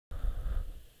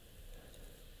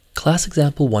Class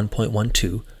example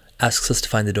 1.12 asks us to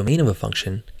find the domain of a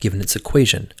function given its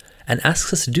equation, and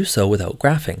asks us to do so without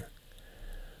graphing.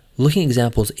 Looking at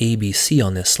examples A, B, C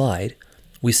on this slide,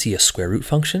 we see a square root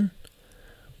function,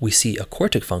 we see a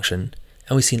quartic function,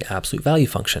 and we see an absolute value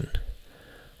function.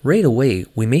 Right away,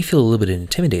 we may feel a little bit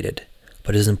intimidated,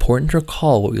 but it is important to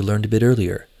recall what we learned a bit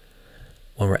earlier.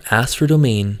 When we're asked for a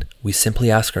domain, we simply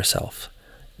ask ourselves,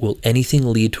 will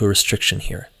anything lead to a restriction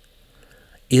here?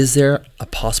 Is there a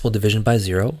possible division by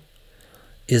zero?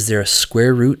 Is there a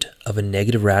square root of a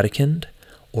negative radicand?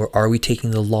 Or are we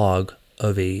taking the log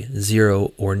of a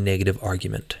zero or negative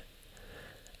argument?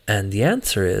 And the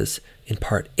answer is, in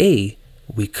part A,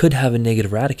 we could have a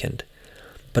negative radicand.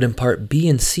 But in part B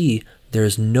and C, there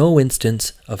is no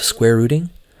instance of square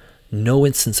rooting, no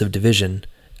instance of division,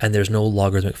 and there's no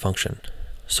logarithmic function.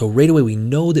 So right away we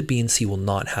know that B and C will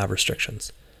not have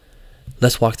restrictions.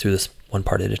 Let's walk through this one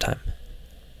part at a time.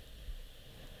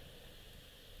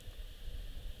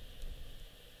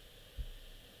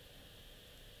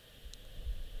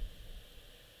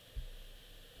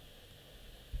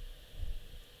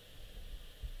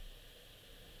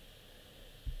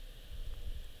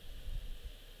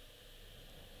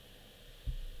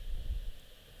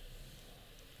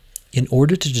 In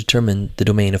order to determine the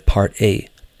domain of part A,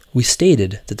 we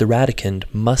stated that the radicand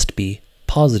must be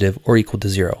positive or equal to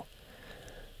 0.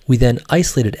 We then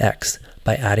isolated x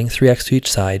by adding 3x to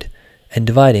each side and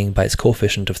dividing by its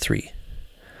coefficient of 3.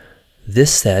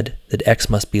 This said that x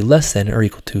must be less than or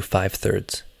equal to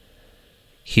 5/3.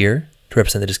 Here, to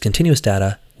represent the discontinuous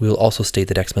data, we will also state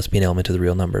that x must be an element of the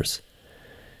real numbers.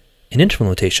 In interval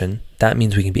notation, that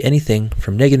means we can be anything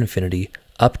from -infinity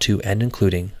up to and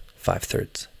including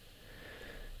 5/3.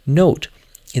 Note,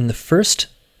 in the first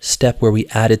step where we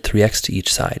added 3x to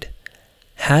each side,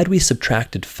 had we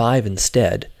subtracted 5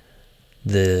 instead,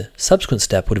 the subsequent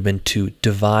step would have been to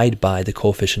divide by the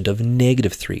coefficient of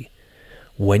 -3.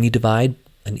 When you divide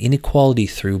an inequality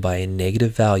through by a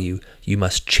negative value, you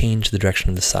must change the direction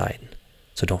of the sign.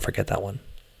 So don't forget that one.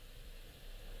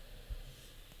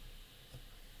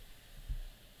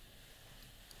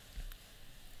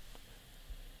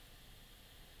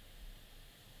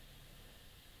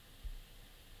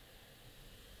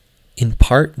 In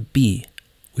part B,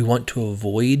 we want to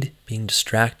avoid being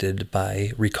distracted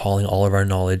by recalling all of our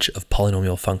knowledge of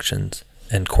polynomial functions,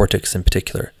 and quartics in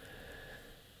particular.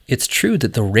 It's true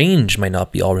that the range might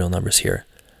not be all real numbers here,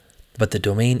 but the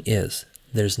domain is.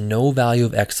 There's no value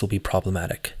of x that will be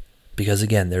problematic, because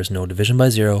again, there's no division by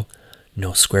zero,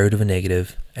 no square root of a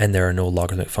negative, and there are no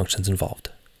logarithmic functions involved.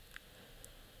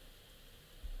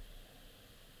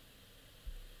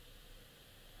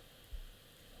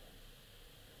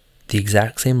 The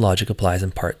exact same logic applies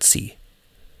in part C.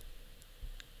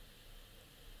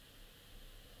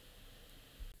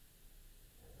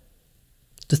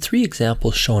 The three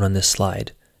examples shown on this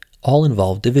slide all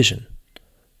involve division.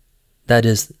 That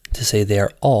is to say, they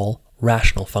are all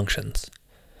rational functions.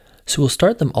 So we'll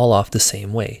start them all off the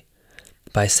same way,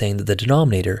 by saying that the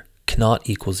denominator cannot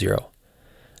equal 0.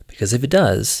 Because if it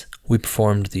does, we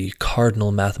performed the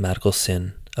cardinal mathematical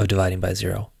sin of dividing by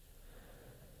 0.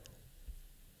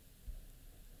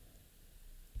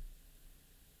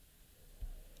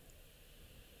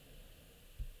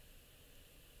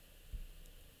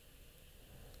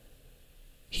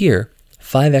 Here,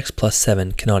 5x plus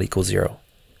 7 cannot equal 0.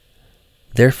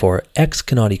 Therefore, x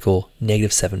cannot equal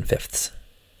 -7/5.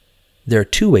 There are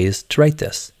two ways to write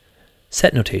this: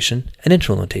 set notation and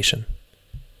interval notation.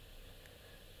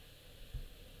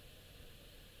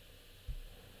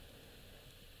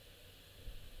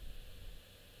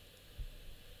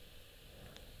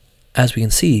 As we can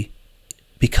see,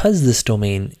 because this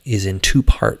domain is in two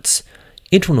parts,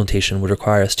 interval notation would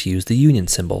require us to use the union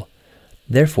symbol.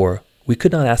 Therefore, we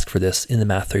could not ask for this in the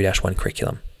Math 30-1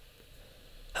 curriculum.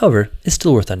 However, it's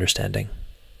still worth understanding.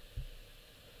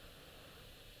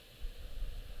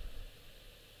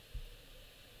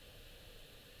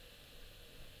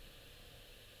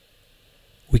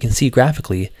 We can see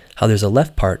graphically how there's a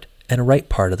left part and a right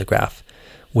part of the graph,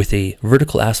 with a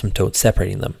vertical asymptote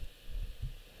separating them.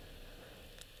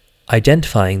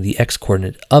 Identifying the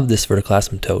x-coordinate of this vertical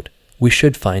asymptote, we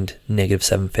should find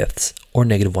 -7/5 or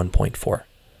 -1.4.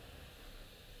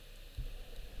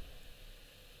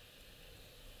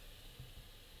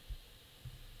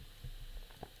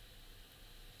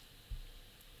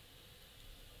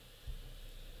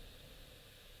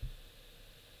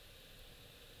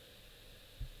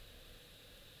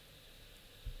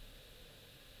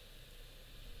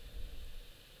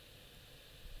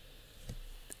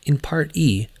 In part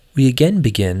E, we again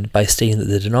begin by stating that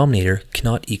the denominator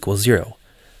cannot equal 0,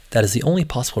 that is the only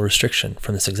possible restriction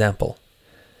from this example.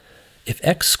 If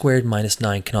x squared minus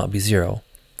 9 cannot be 0,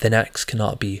 then x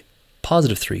cannot be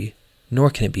positive 3, nor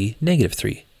can it be negative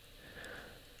 3.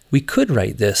 We could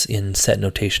write this in set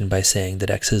notation by saying that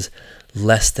x is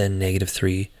less than negative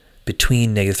 3,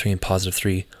 between negative 3 and positive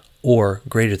 3, or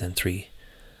greater than 3.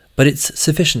 But it's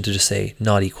sufficient to just say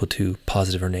not equal to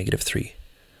positive or negative 3.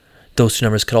 Those two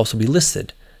numbers could also be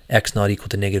listed, x not equal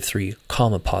to negative 3,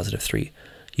 comma positive 3.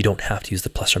 You don't have to use the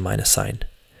plus or minus sign.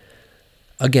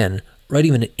 Again,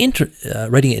 writing it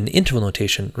in interval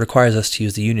notation requires us to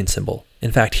use the union symbol.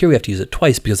 In fact, here we have to use it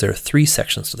twice because there are 3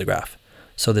 sections to the graph.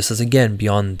 So this is again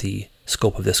beyond the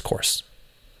scope of this course.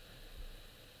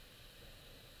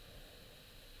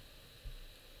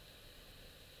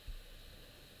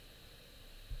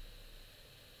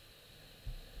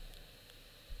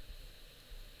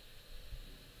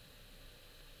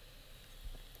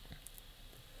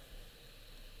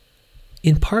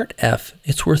 In part F,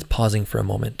 it's worth pausing for a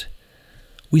moment.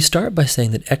 We start by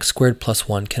saying that x squared plus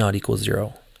 1 cannot equal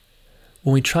 0.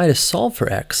 When we try to solve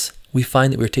for x, we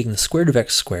find that we're taking the square root of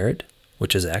x squared,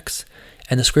 which is x,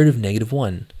 and the square root of negative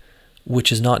 1,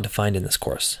 which is not defined in this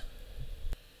course.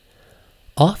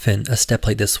 Often, a step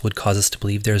like this would cause us to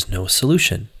believe there is no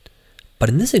solution. But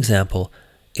in this example,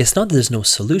 it's not that there's no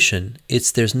solution,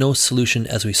 it's there's no solution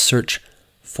as we search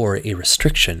for a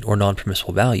restriction or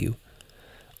non-permissible value.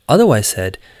 Otherwise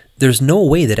said, there's no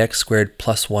way that x squared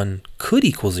plus 1 could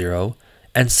equal 0,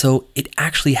 and so it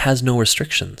actually has no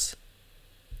restrictions.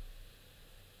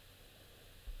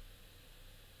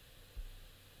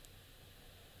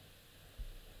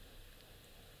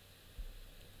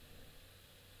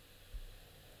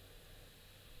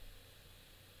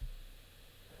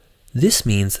 This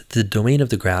means that the domain of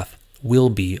the graph will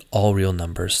be all real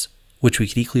numbers, which we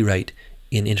could equally write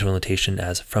in interval notation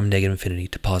as from negative infinity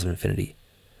to positive infinity.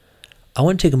 I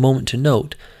want to take a moment to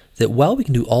note that while we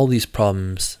can do all these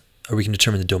problems, or we can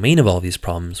determine the domain of all these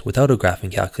problems without a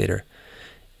graphing calculator,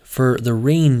 for the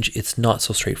range it's not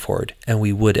so straightforward, and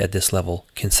we would at this level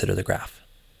consider the graph.